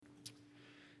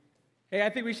Hey, I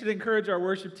think we should encourage our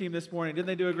worship team this morning. Didn't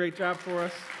they do a great job for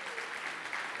us?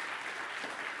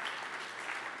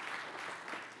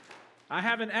 I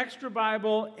have an extra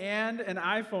Bible and an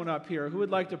iPhone up here. Who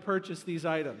would like to purchase these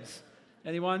items?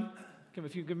 Anyone?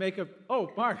 If you could make a...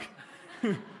 Oh, Mark.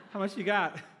 How much you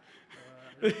got?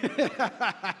 There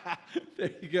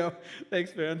you go.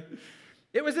 Thanks, man.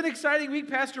 It was an exciting week.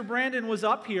 Pastor Brandon was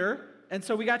up here, and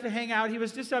so we got to hang out. He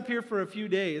was just up here for a few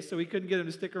days, so we couldn't get him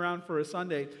to stick around for a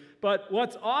Sunday. But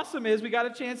what's awesome is we got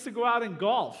a chance to go out and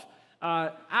golf.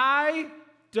 I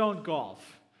don't golf.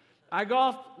 I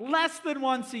golf less than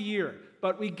once a year,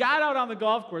 but we got out on the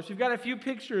golf course. We've got a few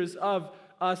pictures of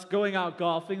us going out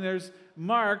golfing. There's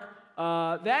Mark.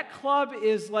 That club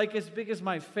is like as big as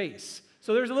my face.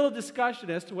 So there's a little discussion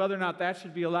as to whether or not that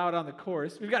should be allowed on the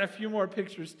course. We've got a few more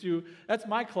pictures too. That's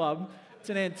my club.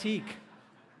 It's an antique.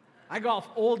 I golf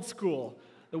old school.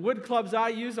 The wood clubs I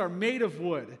use are made of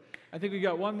wood. I think we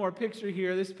got one more picture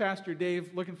here. This is Pastor Dave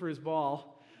looking for his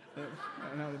ball.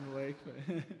 Out in the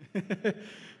lake.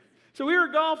 So we were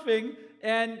golfing,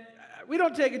 and we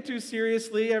don't take it too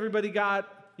seriously. Everybody got,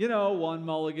 one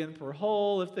mulligan per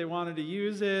hole if they wanted to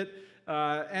use it.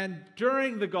 And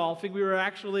during the golfing, we were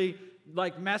actually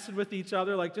messing with each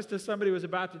other. Just as somebody was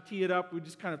about to tee it up, we'd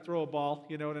just kind of throw a ball,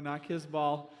 to knock his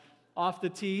ball off the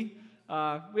tee.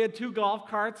 We had two golf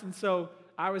carts, and so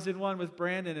I was in one with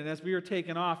Brandon, and as we were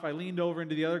taking off, I leaned over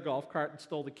into the other golf cart and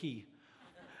stole the key.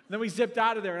 And then we zipped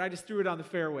out of there, and I just threw it on the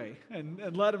fairway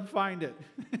and let him find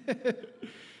it.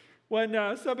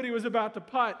 When somebody was about to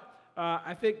putt,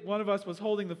 I think one of us was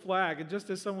holding the flag, and just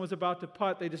as someone was about to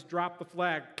putt, they just dropped the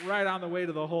flag right on the way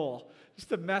to the hole, just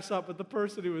to mess up with the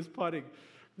person who was putting.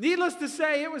 Needless to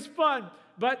say, it was fun,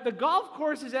 but the golf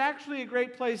course is actually a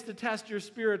great place to test your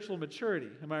spiritual maturity.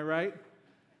 Am I right?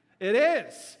 It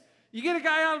is. You get a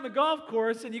guy out on the golf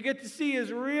course, and you get to see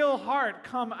his real heart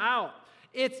come out.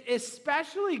 It's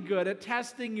especially good at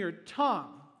testing your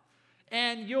tongue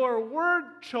and your word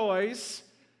choice.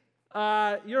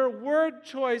 Your word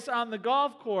choice on the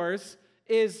golf course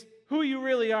is who you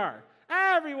really are.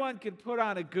 Everyone can put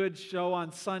on a good show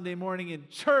on Sunday morning in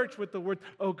church with the word,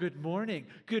 oh, good morning,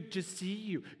 good to see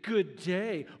you, good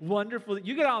day, wonderful.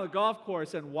 You get on the golf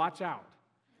course and watch out.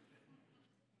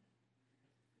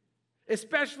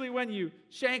 Especially when you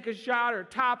shank a shot or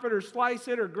top it or slice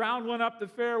it or ground one up the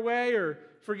fairway or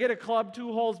forget a club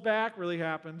 2 holes back. Really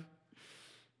happened.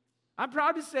 I'm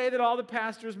proud to say that all the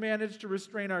pastors managed to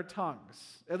restrain our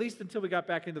tongues, at least until we got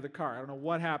back into the car. I don't know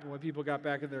what happened when people got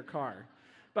back in their car.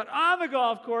 But on the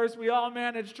golf course, we all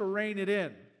managed to rein it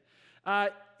in.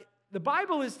 The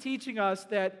Bible is teaching us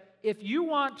that if you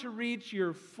want to reach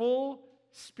your full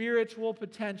spiritual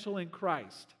potential in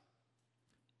Christ,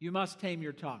 you must tame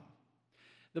your tongue.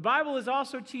 The Bible is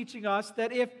also teaching us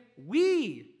that if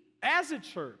we, as a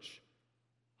church,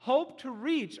 hope to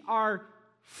reach our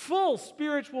full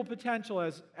spiritual potential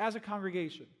as a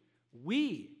congregation,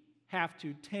 we have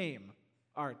to tame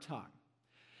our tongue.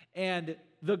 And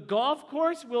the golf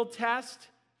course will test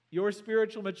your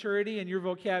spiritual maturity and your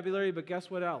vocabulary, but guess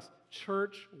what else?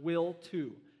 Church will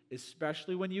too,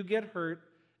 especially when you get hurt,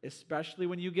 especially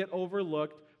when you get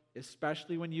overlooked,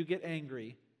 especially when you get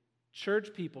angry.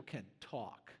 Church people can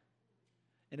talk.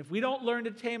 And if we don't learn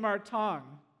to tame our tongue,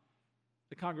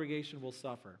 the congregation will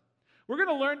suffer. We're going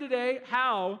to learn today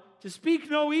how to speak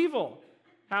no evil,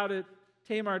 how to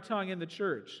tame our tongue in the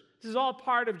church. This is all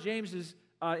part of James's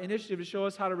initiative to show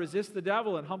us how to resist the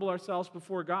devil and humble ourselves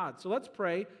before God. So let's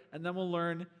pray, and then we'll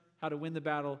learn how to win the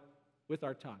battle with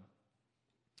our tongue.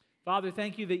 Father,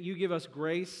 thank you that you give us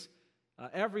grace.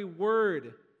 Every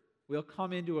word will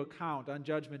come into account on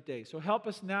Judgment Day. So help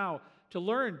us now to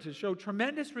learn to show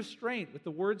tremendous restraint with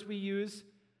the words we use,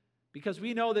 because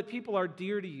we know that people are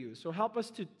dear to you. So help us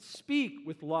to speak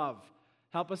with love.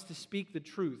 Help us to speak the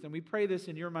truth. And we pray this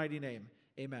in your mighty name.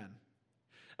 Amen.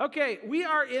 Okay, we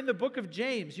are in the book of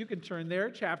James. You can turn there,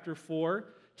 chapter 4.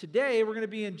 Today, we're going to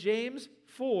be in James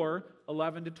 4,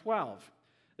 11 to 12.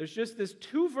 There's just this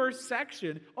 2-verse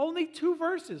section, only 2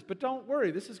 verses, but don't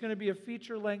worry, this is going to be a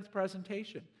feature-length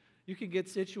presentation. You can get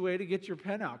situated, get your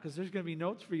pen out, because there's going to be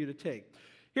notes for you to take.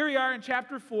 Here we are in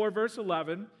chapter 4, verse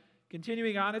 11.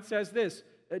 Continuing on, it says this,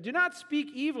 do not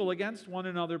speak evil against one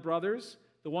another, brothers.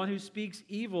 The one who speaks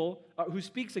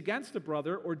against a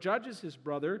brother or judges his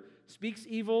brother speaks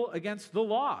evil against the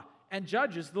law and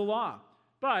judges the law.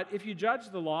 But if you judge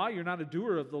the law, you're not a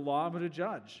doer of the law, but a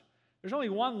judge. There's only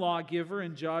one lawgiver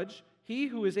and judge, he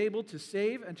who is able to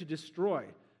save and to destroy.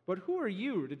 But who are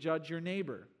you to judge your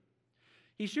neighbor?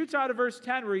 He shoots out of verse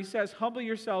 10 where he says, humble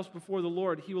yourselves before the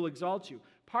Lord, he will exalt you.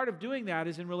 Part of doing that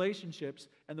is in relationships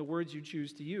and the words you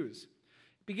choose to use.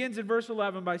 It begins in verse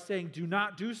 11 by saying, do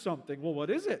not do something. Well, what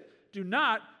is it? Do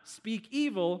not speak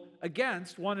evil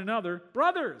against one another,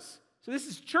 brothers. So this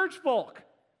is church folk.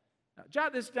 Now,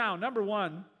 jot this down. Number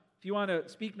one, if you want to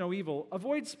speak no evil,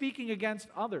 avoid speaking against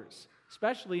others,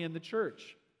 especially in the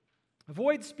church.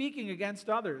 Avoid speaking against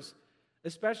others,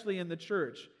 especially in the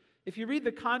church. If you read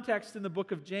the context in the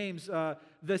book of James,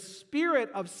 the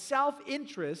spirit of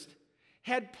self-interest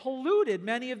had polluted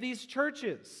many of these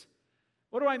churches.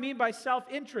 What do I mean by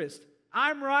self-interest?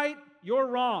 I'm right, you're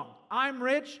wrong. I'm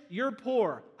rich, you're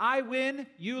poor. I win,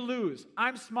 you lose.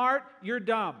 I'm smart, you're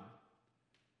dumb.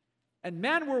 And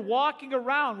men were walking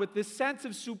around with this sense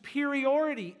of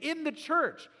superiority in the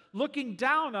church, looking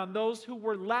down on those who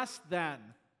were less than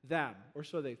them, or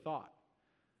so they thought.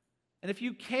 And if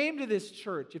you came to this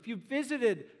church, if you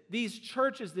visited these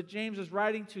churches that James is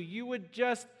writing to, you would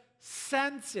just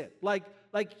sense it, like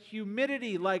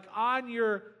humidity, like on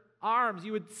your arms.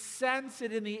 You would sense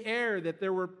it in the air that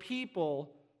there were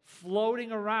people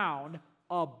floating around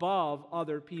above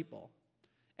other people.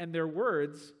 And their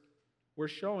words were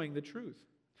showing the truth.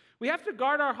 We have to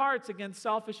guard our hearts against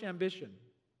selfish ambition.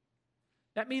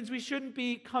 That means we shouldn't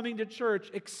be coming to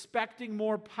church expecting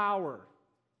more power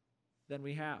than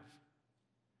we have.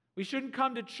 We shouldn't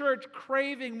come to church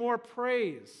craving more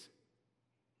praise.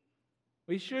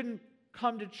 We shouldn't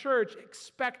come to church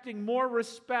expecting more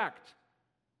respect.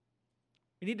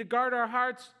 We need to guard our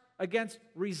hearts against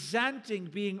resenting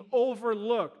being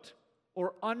overlooked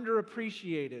or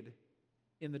underappreciated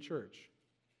in the church.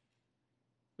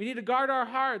 We need to guard our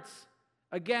hearts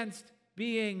against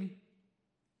being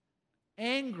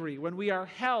angry when we are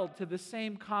held to the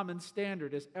same common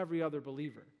standard as every other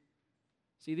believer.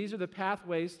 See, these are the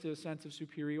pathways to a sense of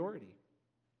superiority.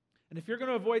 And if you're going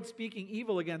to avoid speaking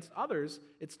evil against others,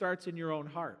 it starts in your own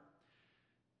heart.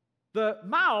 The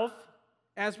mouth,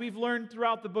 as we've learned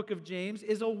throughout the book of James,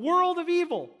 is a world of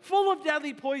evil, full of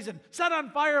deadly poison, set on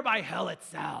fire by hell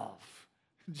itself.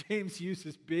 James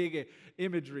uses big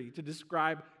imagery to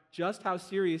describe just how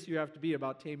serious you have to be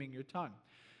about taming your tongue.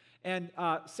 And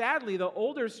sadly, the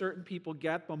older certain people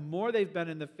get, the more they've been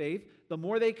in the faith, the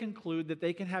more they conclude that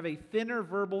they can have a thinner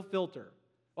verbal filter.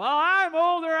 Well, I'm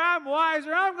older, I'm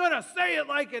wiser, I'm going to say it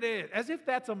like it is. As if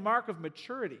that's a mark of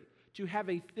maturity, to have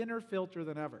a thinner filter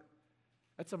than ever.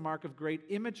 That's a mark of great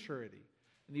immaturity.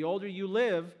 And the older you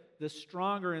live, the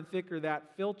stronger and thicker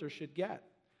that filter should get.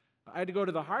 I had to go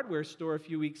to the hardware store a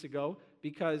few weeks ago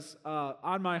because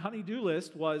on my honey-do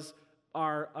list was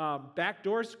our back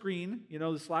door screen, you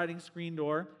know, the sliding screen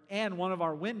door, and one of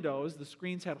our windows. The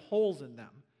screens had holes in them.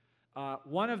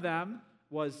 One of them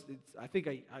was, I think,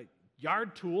 a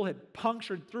yard tool had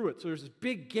punctured through it. So there's this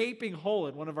big gaping hole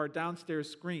in one of our downstairs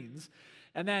screens.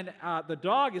 And then the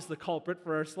dog is the culprit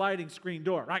for our sliding screen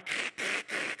door. Right?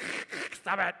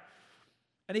 Stop it.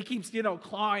 And he keeps,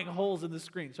 clawing holes in the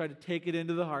screen. So I had to take it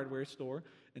into the hardware store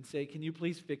and say, can you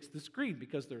please fix the screen?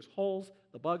 Because there's holes,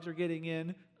 the bugs are getting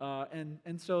in.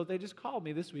 And so they just called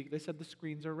me this week. They said the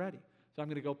screens are ready. So I'm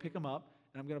going to go pick them up,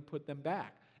 and I'm going to put them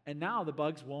back. And now the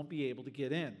bugs won't be able to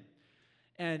get in.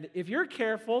 And if you're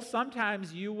careful,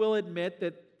 sometimes you will admit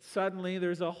that suddenly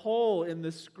there's a hole in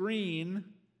the screen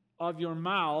of your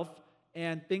mouth,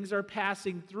 and things are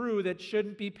passing through that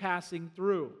shouldn't be passing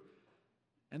through.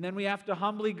 And then we have to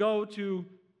humbly go to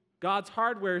God's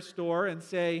hardware store and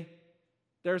say,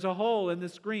 there's a hole in the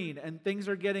screen, and things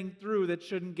are getting through that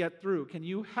shouldn't get through. Can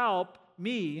you help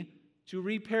me to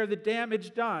repair the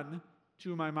damage done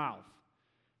to my mouth?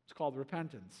 It's called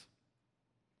repentance.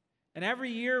 And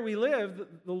every year we live,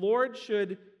 the Lord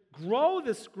should grow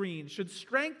the screen, should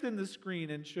strengthen the screen,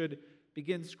 and should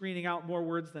begin screening out more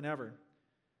words than ever.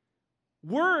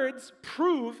 Words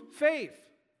prove faith.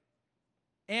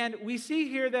 And we see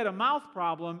here that a mouth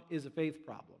problem is a faith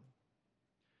problem.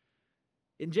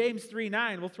 In James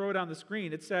 3:9, we'll throw it on the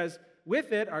screen, it says,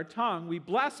 with it, our tongue, we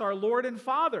bless our Lord and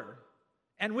Father,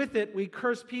 and with it we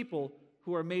curse people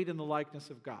who are made in the likeness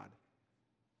of God.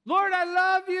 Lord, I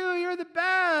love you, you're the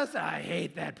best. I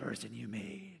hate that person you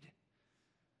made.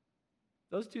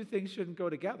 Those two things shouldn't go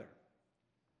together.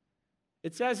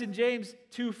 It says in James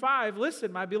 2:5,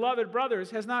 listen, my beloved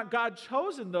brothers, has not God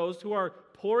chosen those who are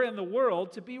poor in the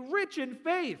world to be rich in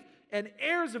faith and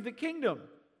heirs of the kingdom,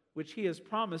 which he has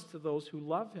promised to those who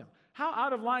love him? How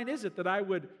out of line is it that I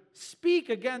would speak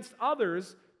against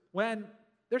others when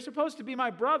they're supposed to be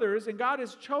my brothers and God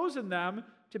has chosen them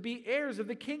to be heirs of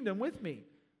the kingdom with me?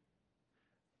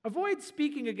 Avoid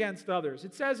speaking against others.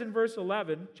 It says in verse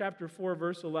 11, chapter 4,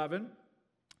 verse 11,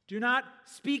 do not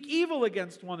speak evil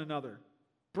against one another.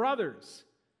 Brothers,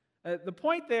 The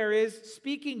point there is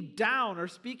speaking down or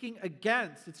speaking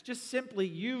against. It's just simply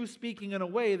you speaking in a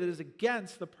way that is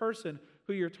against the person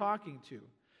who you're talking to.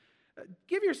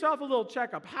 Give yourself a little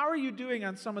checkup. How are you doing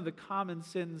on some of the common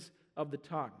sins of the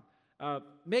tongue?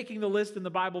 Making the list in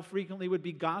the Bible frequently would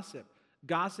be gossip.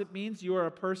 Gossip means you are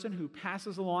a person who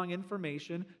passes along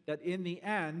information that in the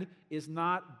end is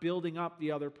not building up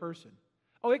the other person.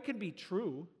 Oh, it can be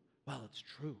true. Well, it's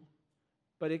true.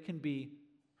 But it can be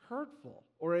hurtful,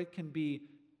 or it can be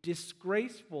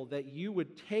disgraceful that you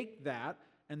would take that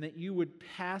and that you would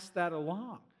pass that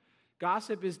along.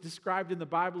 Gossip is described in the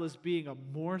Bible as being a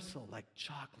morsel like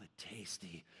chocolate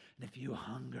tasty. And if you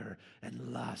hunger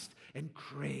and lust and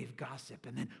crave gossip,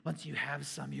 and then once you have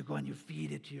some, you go and you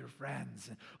feed it to your friends.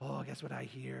 And, oh, guess what I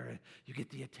hear? You get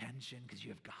the attention because you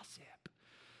have gossip.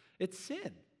 It's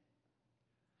sin.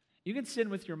 You can sin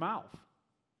with your mouth.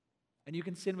 And you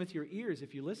can sin with your ears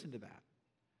if you listen to that.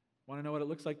 Want to know what it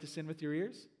looks like to sin with your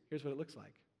ears? Here's what it looks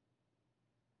like.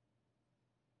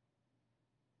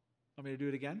 Want me to do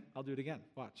it again? I'll do it again.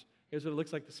 Watch. Here's what it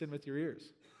looks like to sin with your ears.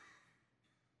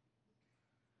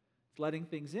 It's letting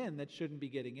things in that shouldn't be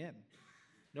getting in.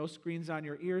 No screens on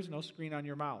your ears, no screen on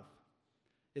your mouth.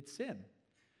 It's sin.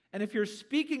 And if you're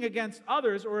speaking against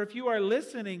others, or if you are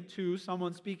listening to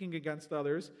someone speaking against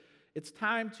others, it's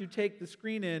time to take the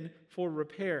screen in for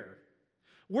repair.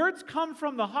 Words come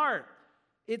from the heart.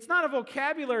 It's not a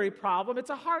vocabulary problem. It's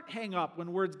a heart hang-up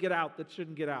when words get out that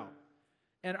shouldn't get out.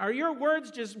 And are your words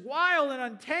just wild and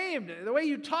untamed? The way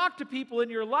you talk to people in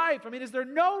your life, I mean, is there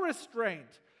no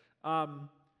restraint?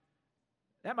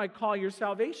 That might call your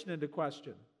salvation into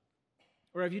question.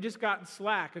 Or have you just gotten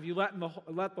slack? Have you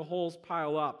let the holes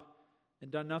pile up and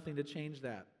done nothing to change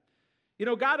that? You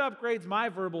know, God upgrades my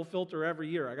verbal filter every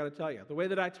year, I got to tell you. The way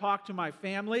that I talk to my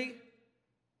family,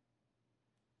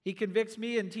 He convicts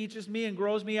me and teaches me and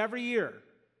grows me every year.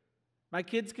 My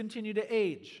kids continue to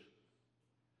age,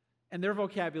 and their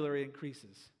vocabulary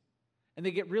increases. And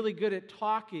they get really good at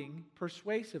talking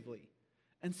persuasively.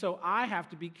 And so I have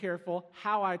to be careful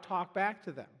how I talk back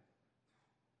to them.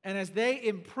 And as they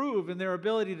improve in their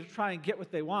ability to try and get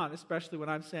what they want, especially when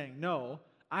I'm saying no,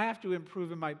 I have to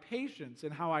improve in my patience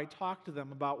in how I talk to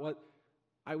them about what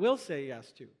I will say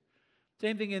yes to.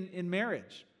 Same thing in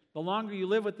marriage. The longer you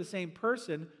live with the same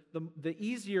person, the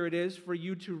easier it is for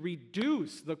you to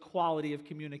reduce the quality of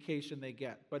communication they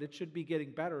get. But it should be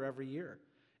getting better every year.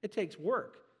 It takes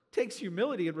work. It takes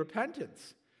humility and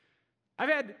repentance. I've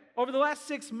had, over the last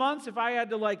 6 months, if I had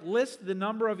to list the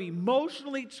number of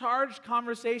emotionally charged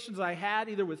conversations I had,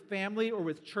 either with family or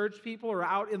with church people or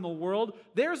out in the world,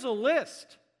 there's a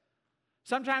list.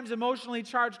 Sometimes emotionally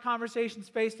charged conversations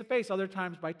face to face, other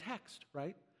times by text,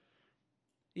 right?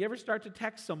 You ever start to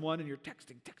text someone and you're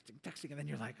texting, and then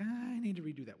you're like, I need to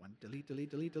redo that one. Delete.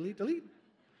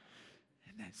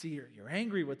 And then, see, you're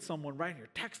angry with someone, right? You're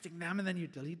texting them, and then you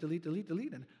delete.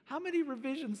 And how many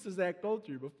revisions does that go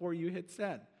through before you hit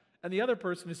send? And the other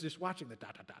person is just watching the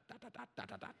dot.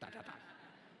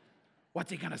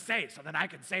 What's he going to say so then I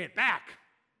can say it back?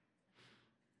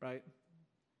 Right?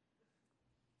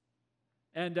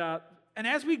 And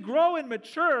as we grow and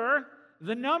mature,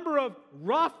 the number of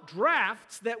rough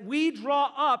drafts that we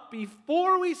draw up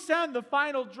before we send the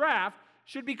final draft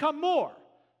should become more.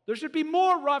 There should be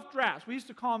more rough drafts. We used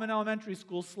to call them in elementary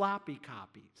school sloppy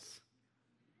copies.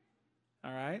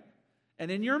 All right? And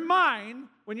in your mind,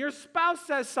 when your spouse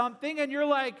says something and you're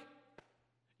like,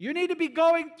 you need to be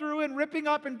going through and ripping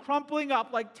up and crumpling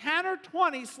up like 10 or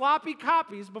 20 sloppy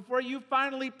copies before you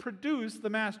finally produce the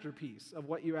masterpiece of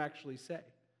what you actually say.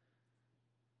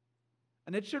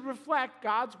 And it should reflect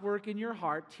God's work in your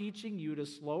heart, teaching you to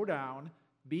slow down,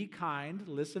 be kind,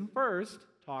 listen first,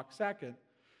 talk second.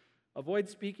 Avoid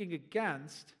speaking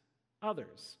against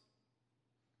others.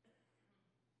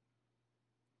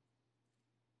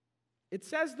 It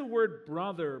says the word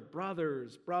brother,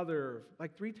 brothers, brother,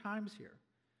 like 3 times here.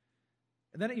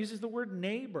 And then it uses the word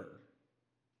neighbor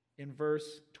in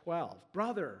verse 12.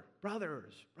 Brother,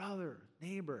 brothers, brother,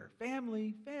 neighbor,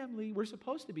 family, family. We're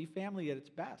supposed to be family at its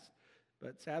best.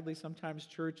 But sadly, sometimes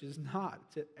church is not.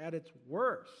 It's at its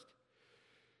worst.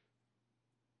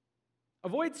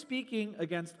 Avoid speaking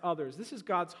against others. This is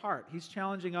God's heart. He's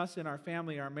challenging us in our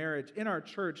family, our marriage, in our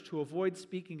church to avoid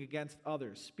speaking against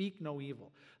others. Speak no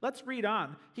evil. Let's read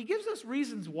on. He gives us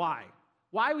reasons why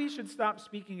we should stop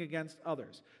speaking against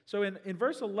others. So in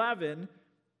verse 11,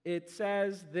 it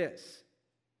says this.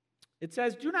 It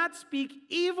says, do not speak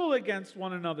evil against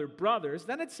one another, brothers.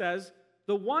 Then it says,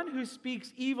 the one who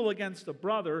speaks evil against a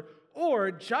brother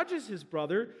or judges his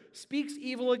brother speaks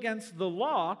evil against the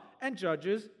law and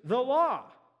judges the law.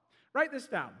 Write this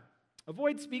down.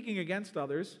 Avoid speaking against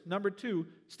others. Number 2,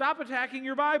 stop attacking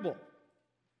your Bible.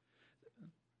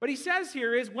 What he says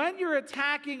here is when you're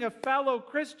attacking a fellow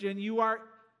Christian, you are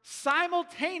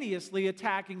simultaneously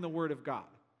attacking the Word of God.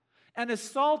 An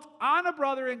assault on a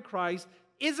brother in Christ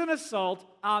is an assault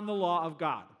on the law of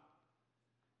God.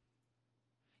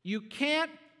 You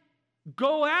can't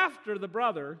go after the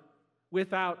brother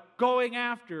without going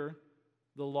after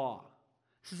the law.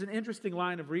 This is an interesting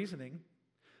line of reasoning.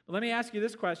 But let me ask you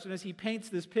this question as he paints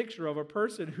this picture of a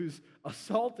person who's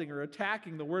assaulting or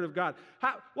attacking the Word of God.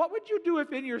 What would you do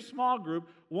if in your small group,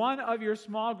 one of your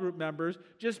small group members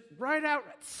just right out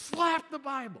slapped the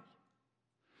Bible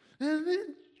and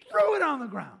then threw it on the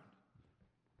ground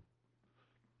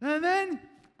and then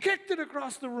kicked it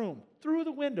across the room, through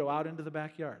the window out into the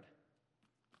backyard?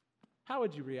 How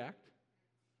would you react?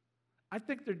 I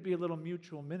think there'd be a little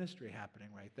mutual ministry happening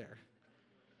right there.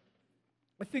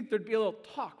 I think there'd be a little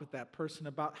talk with that person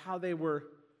about how they were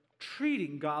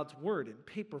treating God's Word in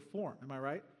paper form. Am I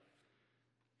right?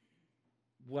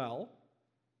 Well,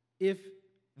 if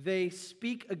they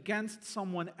speak against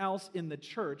someone else in the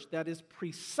church, that is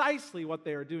precisely what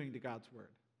they are doing to God's Word.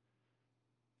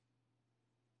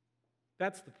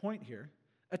 That's the point here.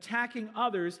 Attacking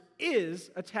others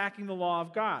is attacking the law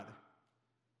of God.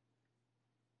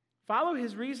 Follow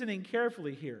his reasoning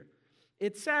carefully here.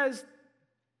 It says,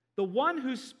 the one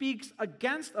who speaks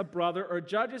against a brother or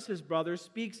judges his brother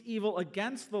speaks evil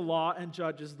against the law and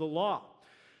judges the law.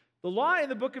 The law in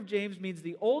the book of James means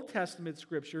the Old Testament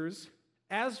scriptures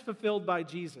as fulfilled by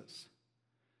Jesus.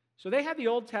 So they had the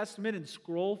Old Testament in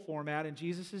scroll format in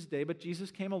Jesus' day, but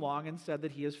Jesus came along and said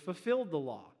that he has fulfilled the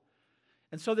law.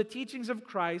 And so the teachings of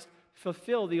Christ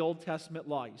fulfill the Old Testament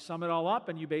law. You sum it all up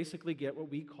and you basically get what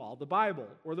we call the Bible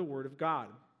or the Word of God.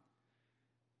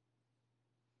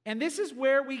 And this is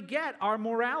where we get our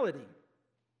morality.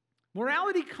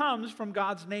 Morality comes from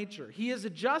God's nature. He is a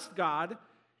just God,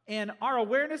 and our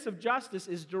awareness of justice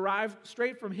is derived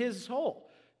straight from His soul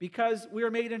because we are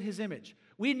made in His image.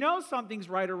 We know something's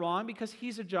right or wrong because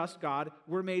He's a just God.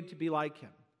 We're made to be like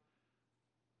Him.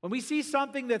 When we see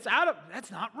something that's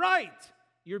not right,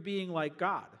 you're being like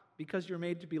God because you're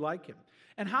made to be like Him.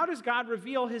 And how does God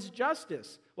reveal His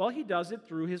justice? Well, He does it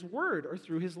through His Word or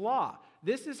through His law.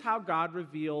 This is how God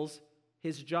reveals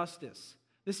His justice.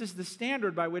 This is the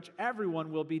standard by which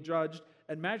everyone will be judged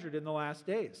and measured in the last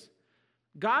days.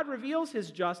 God reveals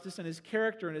His justice and His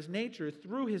character and His nature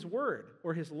through His Word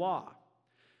or His law.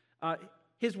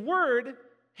 His Word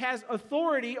has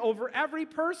authority over every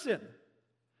person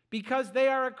because they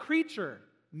are a creature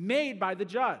made by the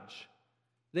judge.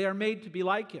 They are made to be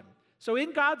like Him. So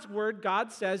in God's Word,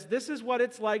 God says, this is what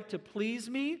it's like to please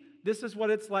me. This is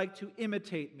what it's like to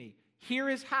imitate me. Here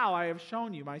is how I have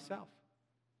shown you myself.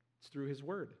 It's through His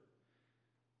Word.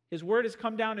 His Word has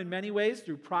come down in many ways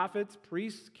through prophets,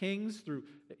 priests, kings,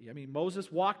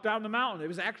 Moses walked down the mountain. It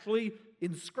was actually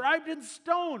inscribed in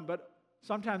stone, but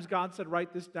sometimes God said,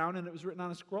 write this down, and it was written on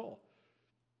a scroll.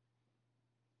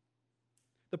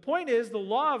 The point is, the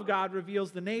law of God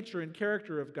reveals the nature and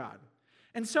character of God.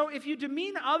 And so if you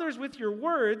demean others with your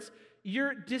words,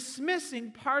 you're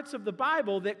dismissing parts of the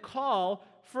Bible that call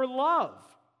for love.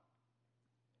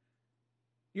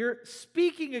 You're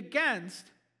speaking against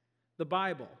the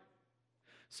Bible.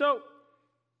 So,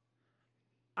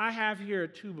 I have here a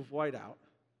tube of whiteout.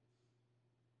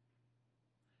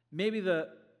 Maybe the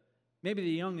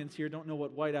youngins here don't know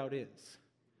what whiteout is.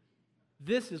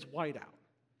 This is whiteout.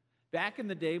 Back in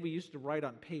the day, we used to write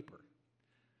on paper.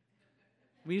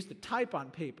 We used to type on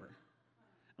paper.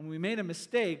 And when we made a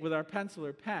mistake with our pencil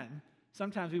or pen,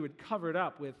 sometimes we would cover it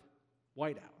up with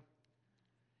whiteout.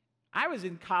 I was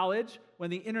in college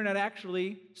when the internet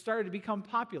actually started to become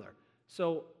popular.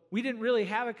 So we didn't really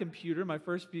have a computer my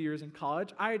first few years in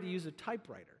college. I had to use a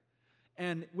typewriter.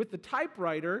 And with the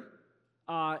typewriter,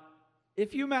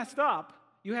 if you messed up,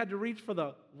 you had to reach for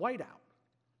the whiteout.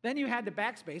 Then you had to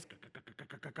backspace,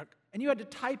 and you had to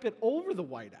type it over the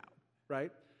whiteout,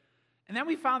 right? And then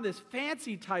we found this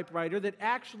fancy typewriter that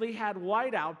actually had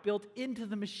whiteout built into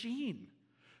the machine.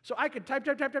 So I could type,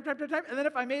 and then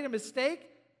if I made a mistake,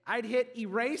 I'd hit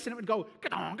erase, and it would go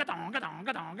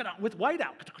with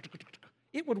whiteout.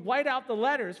 It would white out the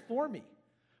letters for me.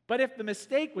 But if the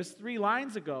mistake was 3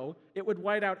 lines ago, it would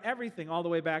white out everything all the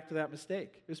way back to that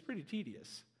mistake. It was pretty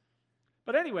tedious.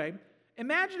 But anyway,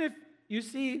 imagine if you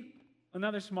see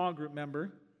another small group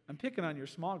member, I'm picking on your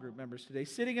small group members today,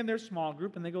 sitting in their small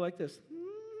group, and they go like this.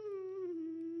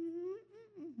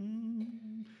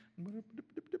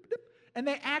 And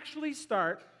they actually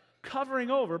start covering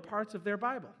over parts of their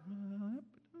Bible.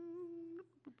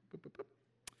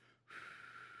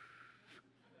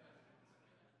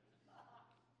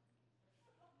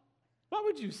 What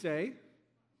would you say?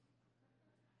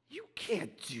 You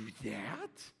can't do that.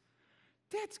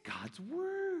 That's God's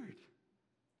word.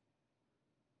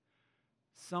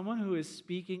 Someone who is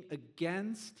speaking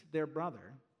against their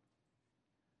brother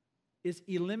is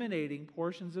eliminating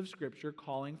portions of Scripture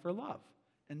calling for love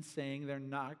and saying they're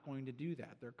not going to do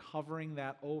that. They're covering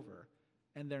that over,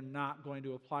 and they're not going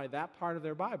to apply that part of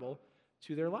their Bible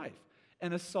to their life.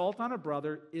 An assault on a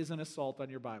brother is an assault on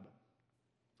your Bible.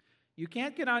 You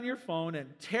can't get on your phone and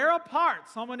tear apart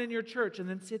someone in your church and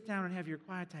then sit down and have your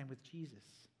quiet time with Jesus.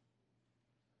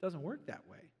 It doesn't work that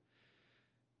way.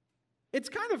 It's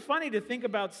kind of funny to think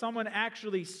about someone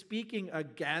actually speaking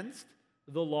against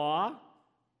the law.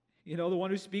 You know, the one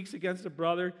who speaks against a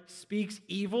brother speaks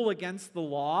evil against the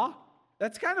law.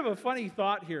 That's kind of a funny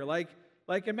thought here. Like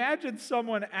imagine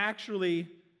someone actually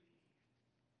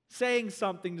saying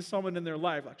something to someone in their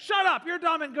life, like, shut up, you're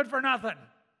dumb and good for nothing.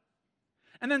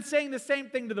 And then saying the same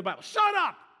thing to the Bible, shut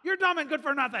up, you're dumb and good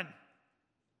for nothing.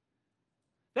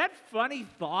 That funny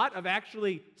thought of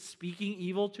actually speaking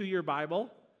evil to your Bible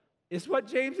is what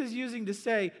James is using to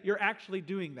say you're actually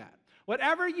doing that.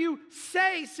 Whatever you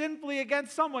say sinfully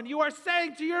against someone, you are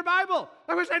saying to your Bible,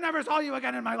 I wish I never saw you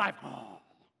again in my life. Oh.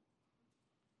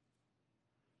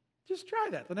 Just try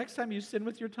that. The next time you sin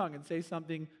with your tongue and say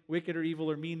something wicked or evil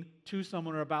or mean to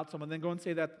someone or about someone, then go and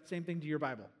say that same thing to your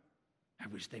Bible. I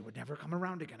wish they would never come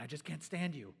around again. I just can't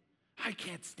stand you. I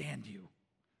can't stand you,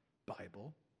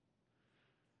 Bible.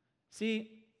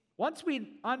 See, once we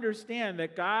understand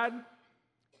that God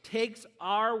takes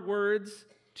our words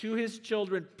to his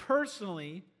children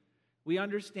personally, we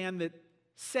understand that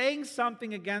saying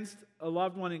something against a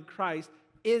loved one in Christ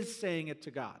is saying it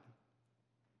to God.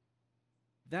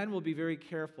 Then we'll be very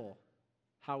careful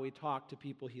how we talk to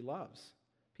people he loves,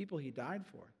 people he died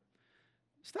for.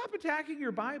 Stop attacking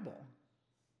your Bible.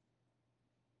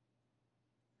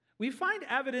 We find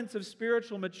evidence of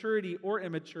spiritual maturity or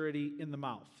immaturity in the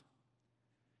mouth.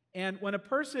 And when a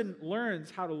person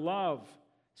learns how to love,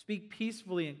 speak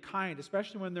peacefully and kind,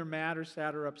 especially when they're mad or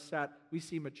sad or upset, we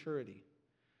see maturity.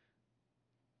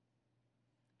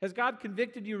 Has God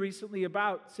convicted you recently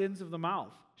about sins of the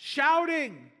mouth?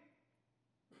 Shouting,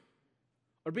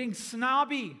 or being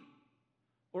snobby,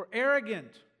 or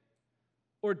arrogant,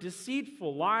 or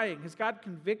deceitful, lying. Has God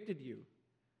convicted you?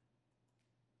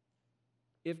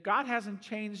 If God hasn't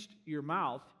changed your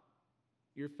mouth,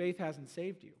 your faith hasn't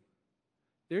saved you.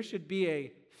 There should be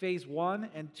a phase 1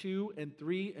 and 2 and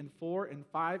 3 and 4 and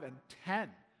 5 and 10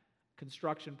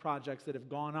 construction projects that have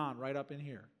gone on right up in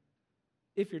here,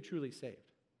 if you're truly saved.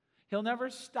 He'll never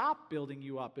stop building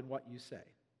you up in what you say.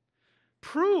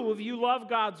 Prove you love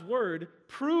God's word.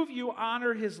 Prove you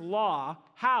honor his law.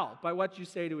 How? By what you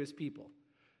say to his people.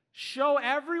 Show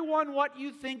everyone what you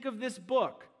think of this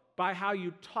book by how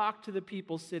you talk to the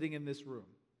people sitting in this room.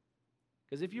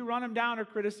 Because if you run them down or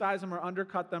criticize them or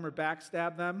undercut them or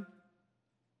backstab them,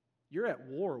 you're at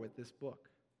war with this book.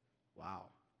 Wow.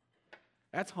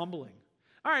 That's humbling.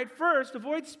 All right, first,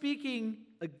 avoid speaking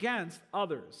against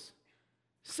others.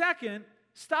 Second,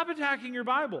 stop attacking your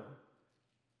Bible.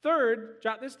 Third,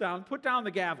 jot this down, put down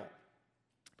the gavel.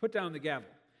 Put down the gavel.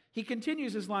 He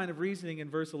continues his line of reasoning in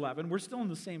verse 11. We're still in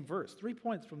the same verse, 3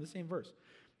 points from the same verse.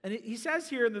 And he says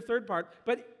here in the third part,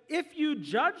 but if you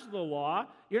judge the law,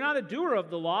 you're not a doer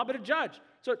of the law, but a judge.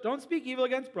 So don't speak evil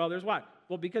against brothers. Why?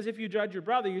 Well, because if you judge your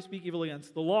brother, you speak evil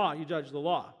against the law. You judge the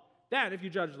law. Then, if you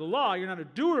judge the law, you're not a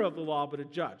doer of the law, but a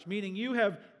judge. Meaning you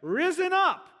have risen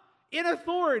up in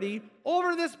authority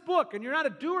over this book, and you're not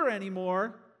a doer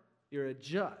anymore. You're a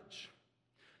judge.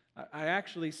 I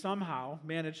actually somehow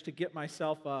managed to get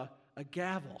myself a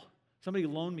gavel. Somebody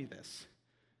loaned me this.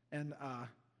 And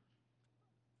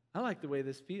I like the way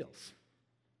this feels.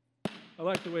 I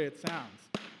like the way it sounds.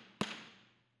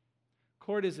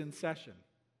 Court is in session.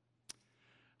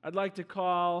 I'd like to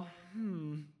call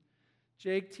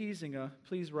Jake Tiesinga.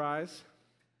 Please rise.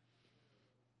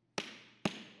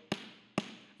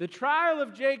 The trial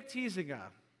of Jake Tiesinga.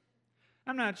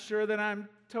 I'm not sure that I'm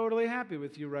totally happy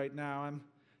with you right now. I'm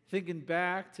thinking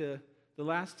back to the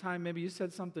last time maybe you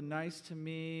said something nice to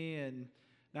me and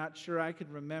not sure I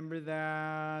could remember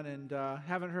that, and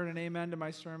haven't heard an amen to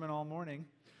my sermon all morning.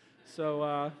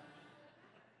 So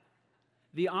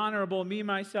the Honorable me,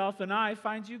 myself, and I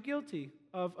finds you guilty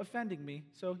of offending me.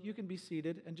 So you can be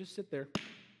seated and just sit there.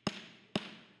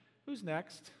 Who's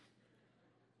next?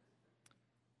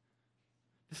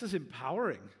 This is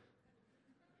empowering.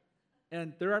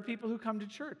 And there are people who come to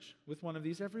church with one of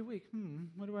these every week.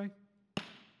 What do I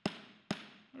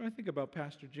think about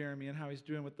Pastor Jeremy and how he's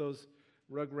doing with those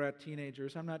rugrat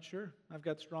teenagers? I'm not sure. I've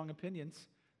got strong opinions.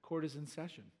 Court is in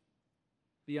session.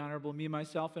 The Honorable me,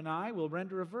 myself, and I will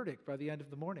render a verdict by the end of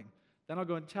the morning. Then I'll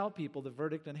go and tell people the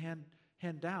verdict and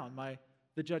hand down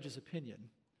the judge's opinion.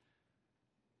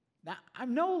 Now,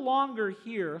 I'm no longer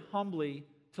here humbly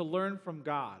to learn from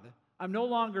God. I'm no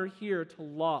longer here to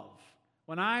love.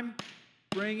 When I'm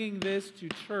bringing this to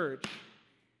church,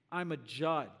 I'm a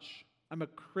judge. I'm a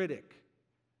critic.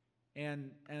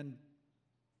 And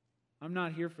I'm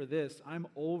not here for this. I'm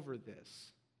over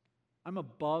this. I'm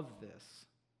above this.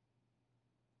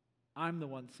 I'm the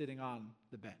one sitting on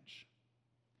the bench.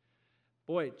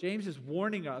 Boy, James is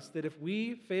warning us that if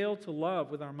we fail to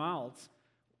love with our mouths,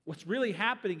 what's really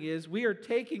happening is we are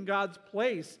taking God's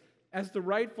place as the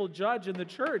rightful judge in the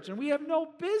church, and we have no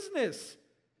business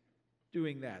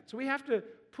doing that. So we have to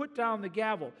put down the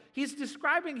gavel. He's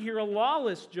describing here a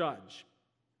lawless judge.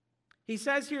 He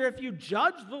says here, if you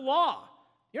judge the law,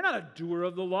 you're not a doer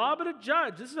of the law, but a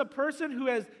judge. This is a person who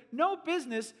has no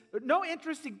business, no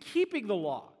interest in keeping the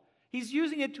law. He's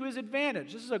using it to his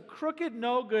advantage. This is a crooked,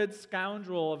 no-good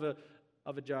scoundrel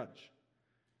of a judge.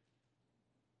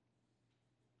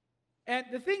 And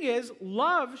the thing is,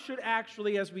 love should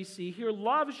actually, as we see here,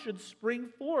 love should spring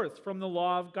forth from the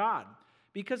law of God.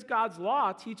 Because God's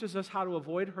law teaches us how to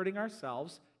avoid hurting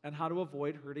ourselves and how to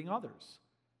avoid hurting others.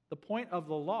 The point of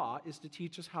the law is to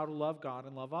teach us how to love God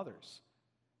and love others.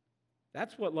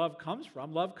 That's what love comes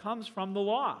from. Love comes from the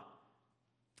law.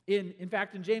 In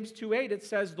fact, in James 2:8, it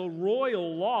says the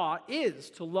royal law is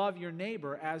to love your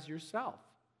neighbor as yourself.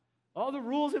 All the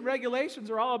rules and regulations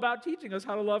are all about teaching us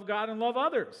how to love God and love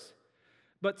others.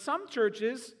 But some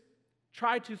churches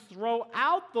try to throw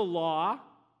out the law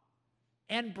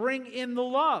and bring in the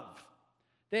love.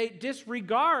 They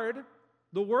disregard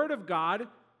the Word of God,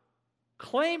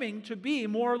 claiming to be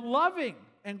more loving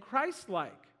and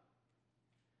Christ-like.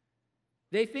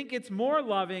 They think it's more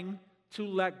loving to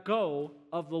let go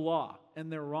of the law, and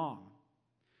they're wrong.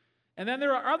 And then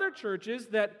there are other churches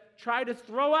that try to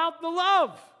throw out the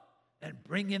love and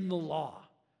bring in the law.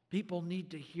 People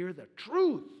need to hear the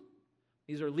truth.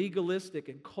 These are legalistic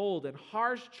and cold and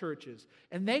harsh churches,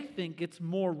 and they think it's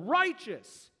more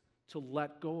righteous to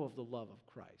let go of the love of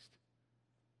Christ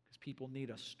because people need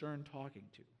a stern talking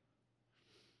to.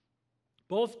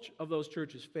 Both of those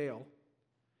churches fail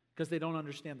because they don't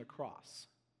understand the cross.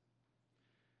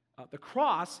 The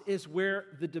cross is where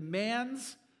the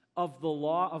demands of the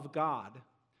law of God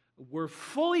were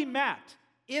fully met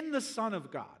in the Son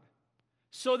of God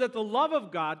so that the love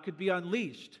of God could be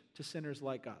unleashed to sinners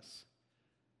like us.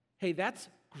 Hey, that's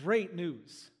great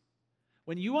news.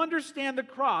 When you understand the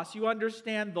cross, you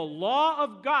understand the law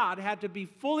of God had to be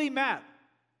fully met.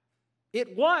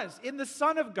 It was in the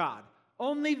Son of God.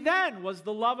 Only then was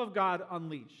the love of God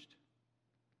unleashed.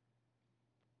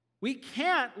 We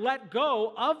can't let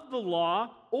go of the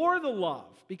law or the love,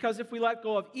 because if we let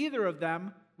go of either of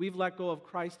them, we've let go of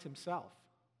Christ himself.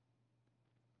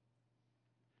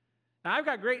 Now, I've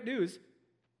got great news.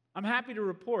 I'm happy to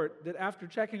report that after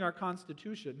checking our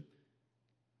Constitution,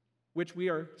 which we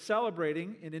are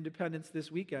celebrating in Independence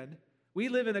this weekend, we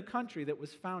live in a country that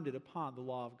was founded upon the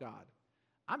law of God.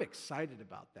 I'm excited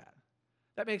about that.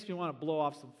 That makes me want to blow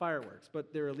off some fireworks,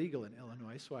 but they're illegal in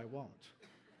Illinois, so I won't.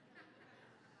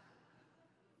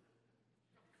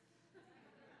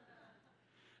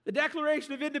 The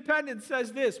Declaration of Independence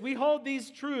says this: we hold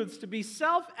these truths to be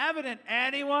self-evident,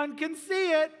 anyone can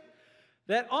see it,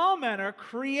 that all men are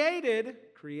created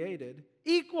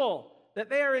equal,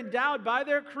 that they are endowed by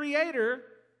their Creator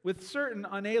with certain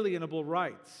unalienable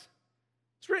rights.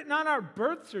 It's written on our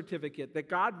birth certificate that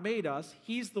God made us.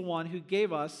 He's the one who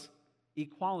gave us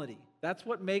equality. That's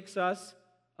what makes us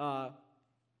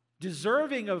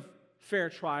deserving of fair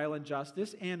trial and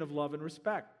justice and of love and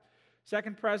respect.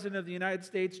 Second President of the United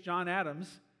States, John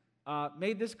Adams,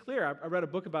 made this clear. I read a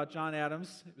book about John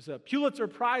Adams. It was a Pulitzer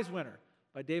Prize winner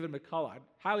by David McCullough. I'd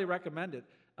highly recommend it.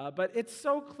 But it's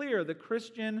so clear, the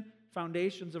Christian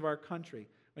foundations of our country.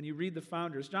 When you read the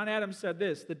founders, John Adams said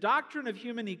this: the doctrine of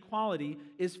human equality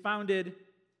is founded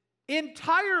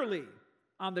entirely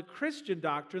on the Christian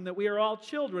doctrine that we are all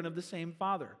children of the same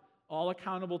Father, all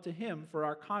accountable to Him for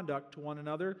our conduct to one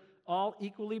another, all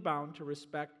equally bound to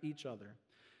respect each other.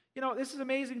 You know, this is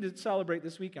amazing to celebrate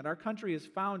this weekend. Our country is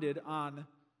founded on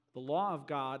the law of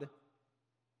God,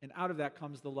 and out of that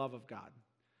comes the love of God.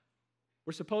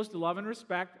 We're supposed to love and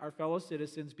respect our fellow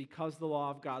citizens because the law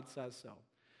of God says so.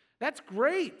 That's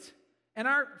great, and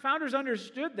our founders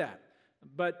understood that.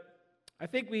 But I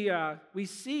think we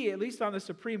see, at least on the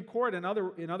Supreme Court and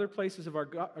in other places of our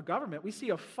government, we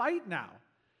see a fight now.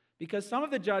 Because some of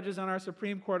the judges on our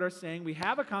Supreme Court are saying, we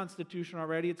have a Constitution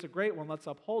already, it's a great one, let's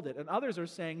uphold it. And others are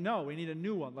saying, no, we need a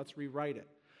new one, let's rewrite it.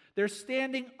 They're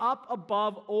standing up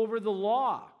above over the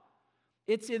law.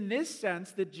 It's in this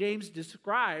sense that James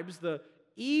describes the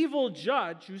evil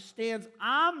judge who stands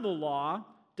on the law,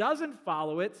 doesn't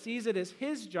follow it, sees it as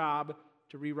his job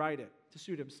to rewrite it, to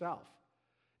suit himself.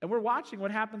 And we're watching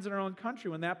what happens in our own country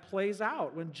when that plays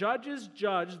out, when judges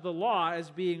judge the law as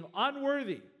being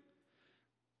unworthy.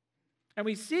 And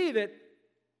we see that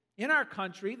in our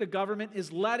country, the government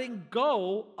is letting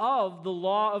go of the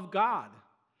law of God.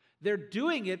 They're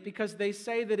doing it because they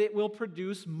say that it will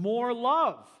produce more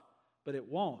love, but it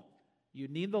won't. You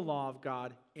need the law of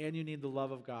God and you need the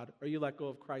love of God, or you let go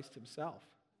of Christ himself.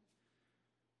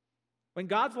 When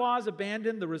God's law is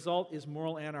abandoned, the result is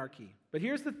moral anarchy. But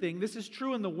here's the thing, this is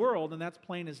true in the world, and that's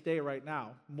plain as day right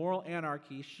now. Moral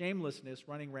anarchy, shamelessness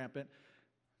running rampant,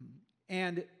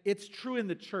 and it's true in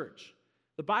the church.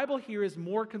 The Bible here is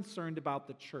more concerned about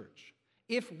the church.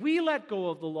 If we let go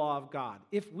of the law of God,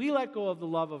 if we let go of the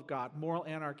love of God, moral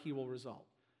anarchy will result,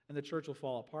 and the church will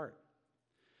fall apart.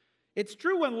 It's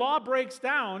true when law breaks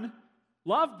down,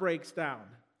 love breaks down.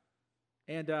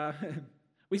 And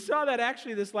we saw that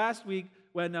actually this last week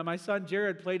when my son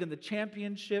Jared played in the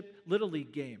championship Little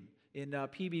League game in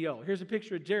PBO. Here's a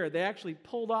picture of Jared. They actually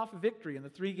pulled off a victory in the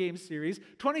 3-game series.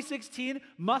 2016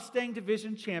 Mustang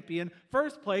Division champion.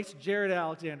 First place, Jared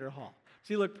Alexander Hall. Does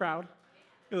he look proud?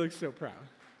 He looks so proud.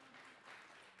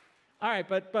 All right,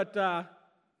 but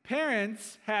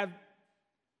parents have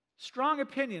strong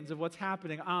opinions of what's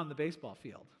happening on the baseball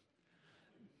field.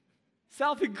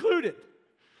 Self-included.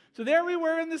 So there we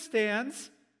were in the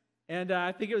stands, and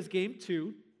I think it was game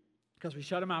 2, because we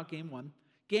shut them out game 1.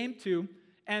 Game 2,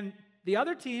 and the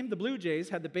other team, the Blue Jays,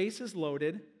 had the bases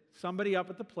loaded, somebody up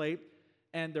at the plate,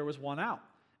 and there was one out.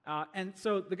 And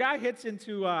so the guy hits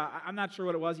into, I'm not sure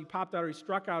what it was, he popped out or he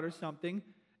struck out or something,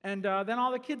 and then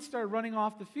all the kids started running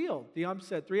off the field. The ump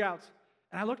said 3 outs.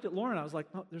 And I looked at Lauren, I was like,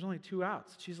 no, there's only 2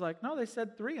 outs. She's like, no, they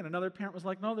said 3. And another parent was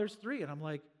like, no, there's 3. And I'm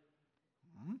like,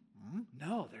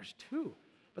 no, there's 2.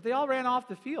 But they all ran off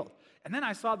the field. And then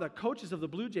I saw the coaches of the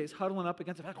Blue Jays huddling up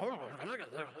against the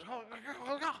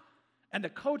and the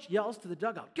coach yells to the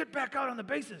dugout, get back out on the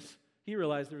bases. He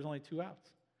realized there was only 2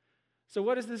 outs. So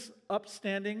what does this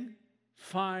upstanding,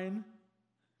 fine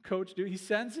coach do? He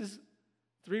sends his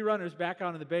 3 runners back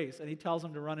out on the base, and he tells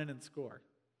them to run in and score.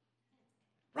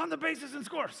 Run the bases and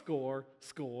score. Score,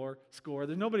 score, score.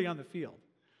 There's nobody on the field.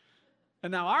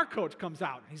 And now our coach comes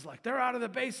out, and he's like, they're out of the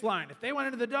baseline. If they went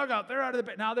into the dugout, they're out of the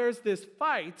base. Now there's this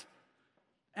fight,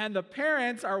 and the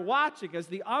parents are watching as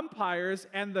the umpires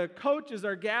and the coaches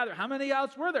are gathered. How many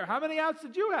outs were there? How many outs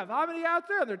did you have? How many outs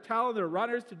there? And they're telling their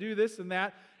runners to do this and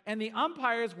that. And the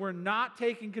umpires were not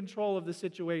taking control of the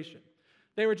situation.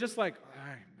 They were just like,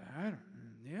 I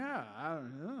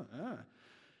don't know.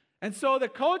 And so the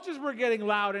coaches were getting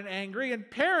loud and angry, and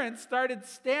parents started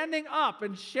standing up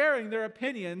and sharing their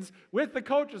opinions with the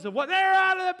coaches of what they're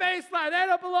out of the baseline. They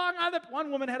don't belong on the.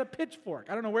 One woman had a pitchfork.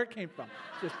 I don't know where it came from.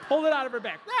 Just pulled it out of her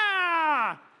back.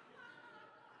 Ah!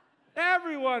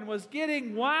 Everyone was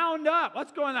getting wound up.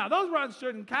 What's going on? Those runs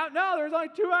shouldn't count. No, there's only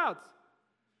 2 outs.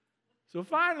 So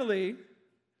finally,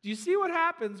 do you see what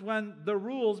happens when the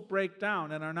rules break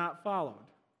down and are not followed?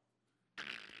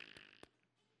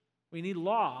 We need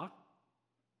law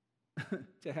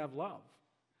to have love.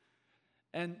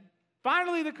 And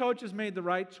finally, the coaches made the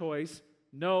right choice.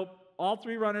 Nope, all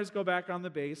 3 runners go back on the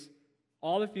base.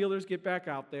 All the fielders get back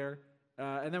out there.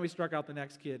 And then we struck out the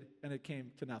next kid, and it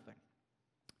came to nothing.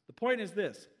 The point is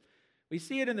this. We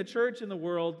see it in the church, in the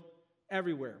world,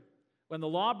 everywhere. When the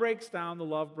law breaks down, the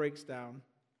love breaks down.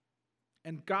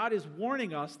 And God is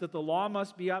warning us that the law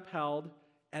must be upheld,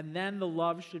 and then the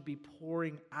love should be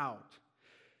pouring out.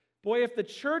 Boy, if the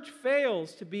church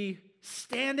fails to be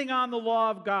standing on the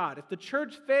law of God, if the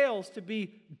church fails to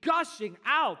be gushing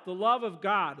out the love of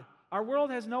God, our world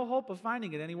has no hope of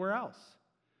finding it anywhere else.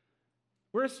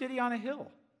 We're a city on a hill.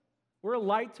 We're a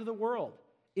light to the world.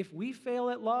 If we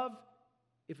fail at love,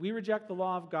 if we reject the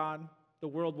law of God, the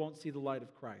world won't see the light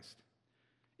of Christ.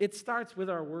 It starts with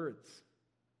our words.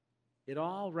 It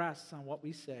all rests on what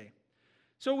we say.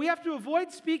 So we have to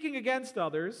avoid speaking against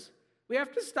others. We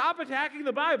have to stop attacking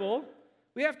the Bible.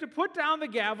 We have to put down the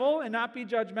gavel and not be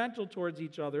judgmental towards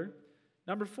each other.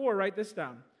 Number 4, write this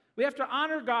down. We have to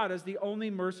honor God as the only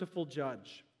merciful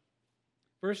judge.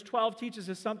 Verse 12 teaches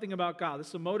us something about God. This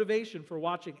is a motivation for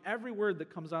watching every word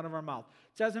that comes out of our mouth.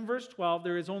 It says in verse 12,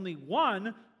 there is only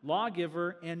one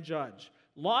lawgiver and judge.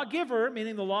 Lawgiver,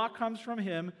 meaning the law comes from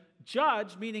him.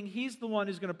 Judge, meaning he's the one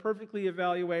who's going to perfectly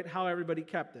evaluate how everybody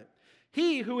kept it.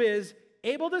 He who is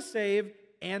able to save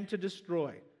and to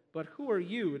destroy. But who are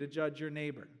you to judge your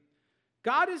neighbor?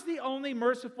 God is the only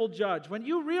merciful judge. When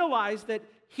you realize that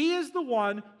He is the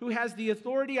one who has the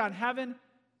authority on heaven,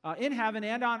 in heaven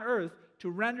and on earth to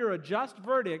render a just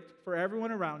verdict for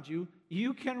everyone around you,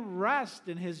 you can rest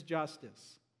in His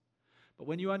justice. But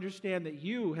when you understand that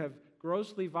you have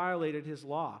grossly violated His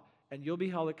law and you'll be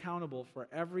held accountable for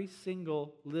every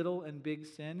single little and big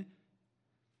sin,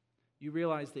 you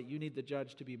realize that you need the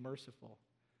judge to be merciful.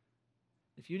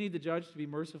 If you need the judge to be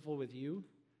merciful with you,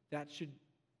 that should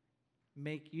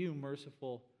make you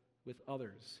merciful with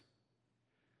others.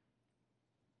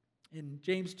 In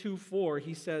James 2:4,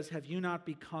 he says, "Have you not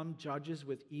become judges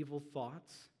with evil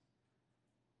thoughts?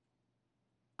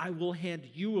 I will hand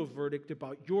you a verdict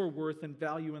about your worth and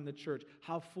value in the church."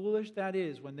 How foolish that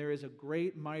is when there is a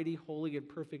great, mighty, holy, and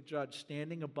perfect judge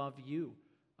standing above you,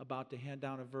 about to hand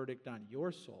down a verdict on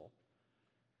your soul.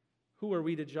 Who are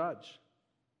we to judge?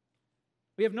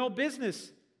 We have no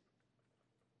business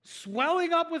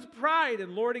swelling up with pride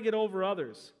and lording it over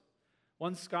others.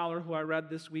 One scholar who I read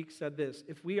this week said this: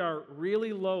 if we are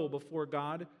really low before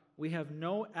God, we have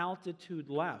no altitude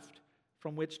left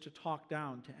from which to talk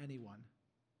down to anyone.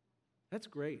 That's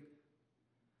great.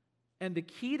 And the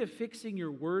key to fixing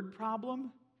your word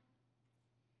problem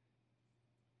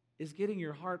is getting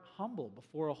your heart humble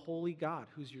before a holy God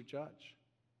who's your judge.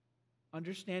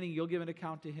 Understanding you'll give an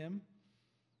account to Him,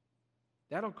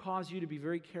 that'll cause you to be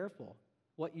very careful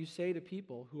what you say to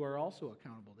people who are also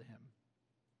accountable to Him.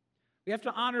 We have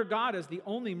to honor God as the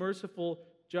only merciful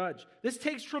judge. This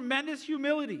takes tremendous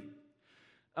humility.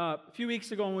 A few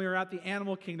weeks ago when we were at the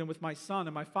Animal Kingdom with my son,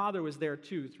 and my father was there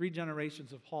too, 3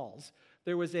 generations of Halls,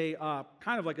 there was a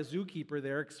kind of like a zookeeper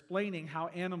there explaining how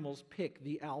animals pick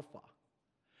the alpha.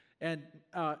 And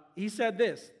he said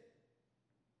this.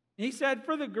 He said,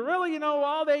 for the gorilla,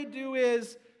 all they do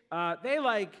is they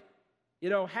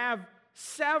have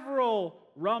several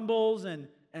rumbles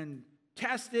and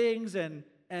testings, and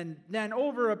then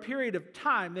over a period of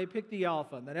time, they pick the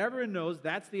alpha. And then everyone knows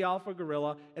that's the alpha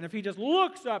gorilla. And if he just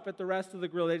looks up at the rest of the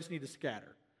gorilla, they just need to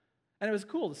scatter. And it was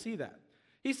cool to see that.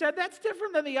 He said that's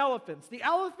different than the elephants. The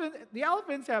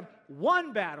elephants have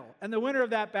one battle, and the winner of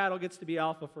that battle gets to be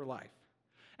alpha for life.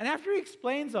 And after he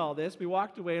explains all this, we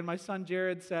walked away, and my son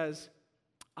Jared says,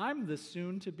 "I'm the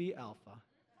soon-to-be alpha."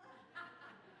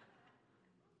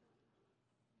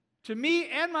 To me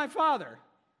and my father,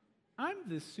 I'm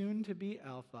the soon-to-be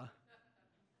alpha.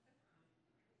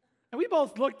 And we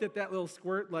both looked at that little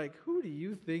squirt like, who do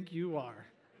you think you are?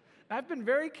 I've been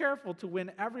very careful to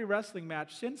win every wrestling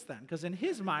match since then, because in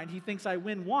his mind, he thinks I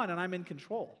win one and I'm in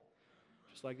control,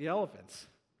 just like the elephants.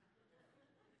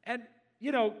 And,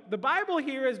 the Bible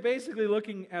here is basically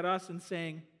looking at us and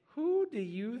saying, who do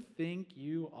you think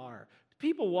you are?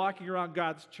 People walking around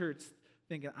God's church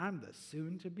thinking, I'm the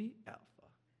soon-to-be alpha.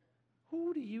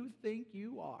 Who do you think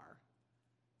you are?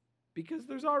 Because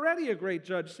there's already a great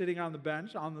judge sitting on the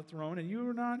bench, on the throne, and you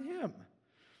are not him.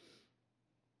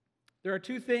 There are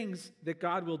 2 things that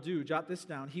God will do. Jot this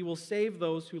down. He will save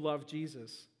those who love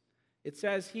Jesus. It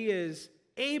says He is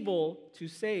able to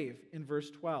save in verse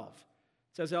 12.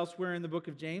 It says elsewhere in the book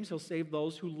of James, He'll save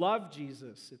those who love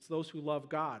Jesus. It's those who love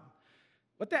God.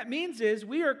 What that means is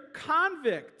we are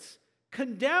convicts,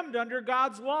 condemned under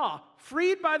God's law,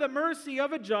 freed by the mercy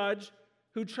of a judge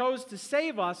who chose to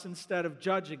save us instead of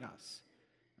judging us.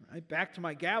 All right, back to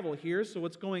my gavel here. So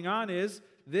what's going on is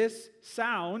this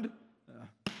sound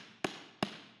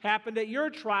happened at your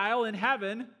trial in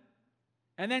heaven,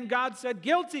 and then God said,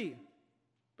 guilty,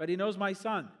 but He knows my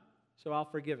son, so I'll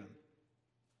forgive him.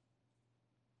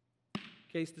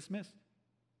 Case dismissed.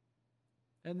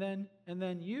 And then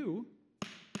you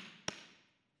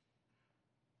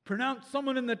pronounce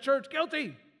someone in the church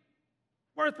guilty,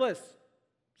 worthless,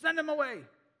 send him away.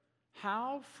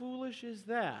 How foolish is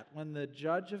that when the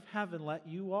judge of heaven let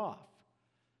you off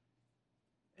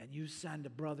and you send a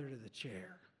brother to the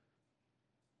chair?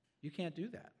 You can't do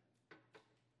that.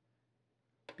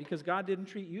 Because God didn't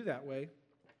treat you that way.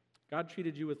 God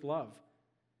treated you with love.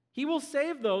 He will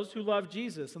save those who love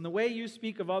Jesus, and the way you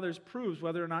speak of others proves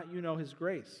whether or not you know His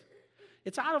grace.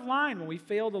 It's out of line when we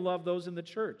fail to love those in the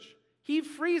church. He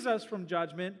frees us from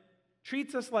judgment,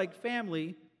 treats us like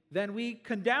family, then we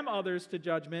condemn others to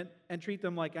judgment and treat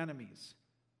them like enemies.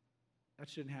 That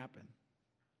shouldn't happen.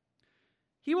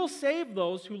 He will save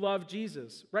those who love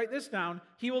Jesus. Write this down.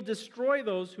 He will destroy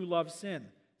those who love sin.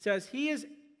 It says He is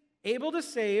able to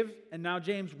save, and now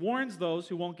James warns those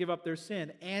who won't give up their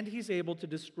sin, and He's able to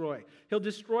destroy. He'll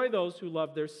destroy those who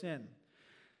love their sin.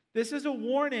 This is a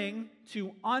warning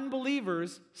to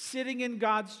unbelievers sitting in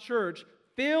God's church,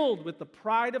 filled with the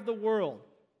pride of the world.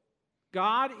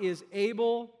 God is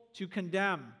able to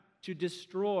condemn, to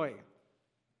destroy.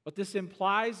 What this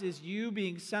implies is you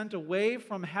being sent away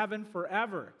from heaven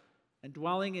forever and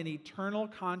dwelling in eternal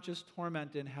conscious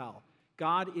torment in hell.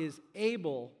 God is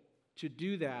able to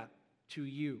do that to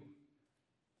you.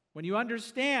 When you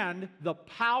understand the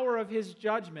power of His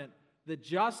judgment, the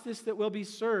justice that will be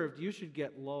served, you should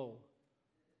get low.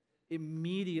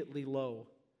 Immediately low.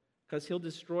 Because He'll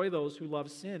destroy those who love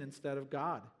sin instead of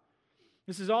God.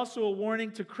 This is also a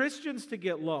warning to Christians to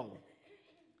get low.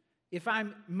 If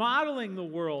I'm modeling the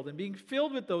world and being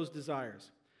filled with those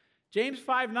desires, James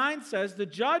 5:9 says, the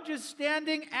judge is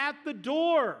standing at the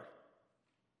door.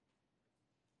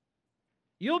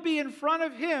 You'll be in front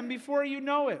of Him before you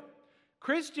know it.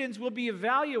 Christians will be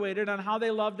evaluated on how they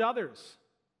loved others.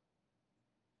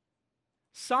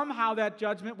 Somehow that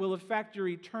judgment will affect your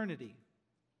eternity.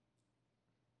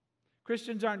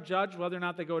 Christians aren't judged whether or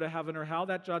not they go to heaven or hell.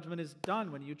 That judgment is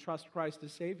done when you trust Christ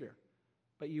as Savior.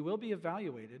 But you will be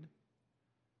evaluated,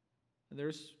 and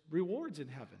there's rewards in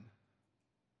heaven.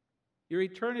 Your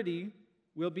eternity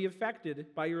will be affected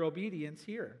by your obedience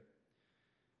here.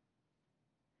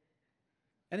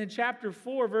 And in chapter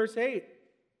 4, verse 8,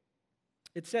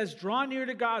 it says, draw near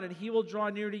to God, and He will draw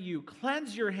near to you.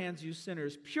 Cleanse your hands, you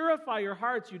sinners. Purify your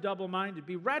hearts, you double-minded.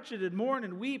 Be wretched and mourn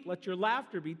and weep. Let your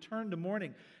laughter be turned to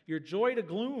mourning, your joy to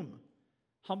gloom.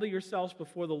 Humble yourselves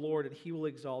before the Lord, and He will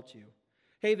exalt you.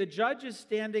 Hey, the judge is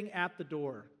standing at the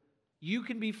door. You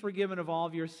can be forgiven of all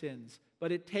of your sins,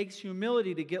 but it takes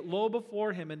humility to get low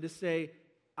before Him and to say,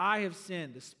 I have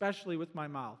sinned, especially with my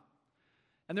mouth.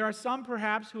 And there are some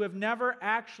perhaps who have never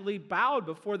actually bowed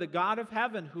before the God of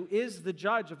heaven, who is the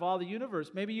judge of all the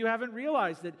universe. Maybe you haven't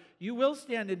realized that you will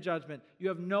stand in judgment. You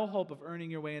have no hope of earning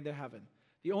your way into heaven.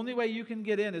 The only way you can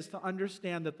get in is to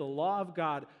understand that the law of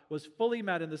God was fully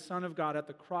met in the Son of God at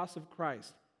the cross of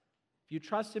Christ. If you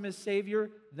trust Him as Savior,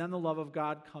 then the love of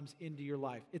God comes into your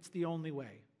life. It's the only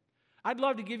way. I'd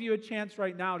love to give you a chance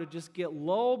right now to just get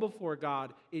low before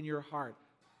God in your heart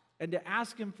and to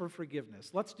ask Him for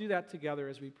forgiveness. Let's do that together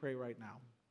as we pray right now.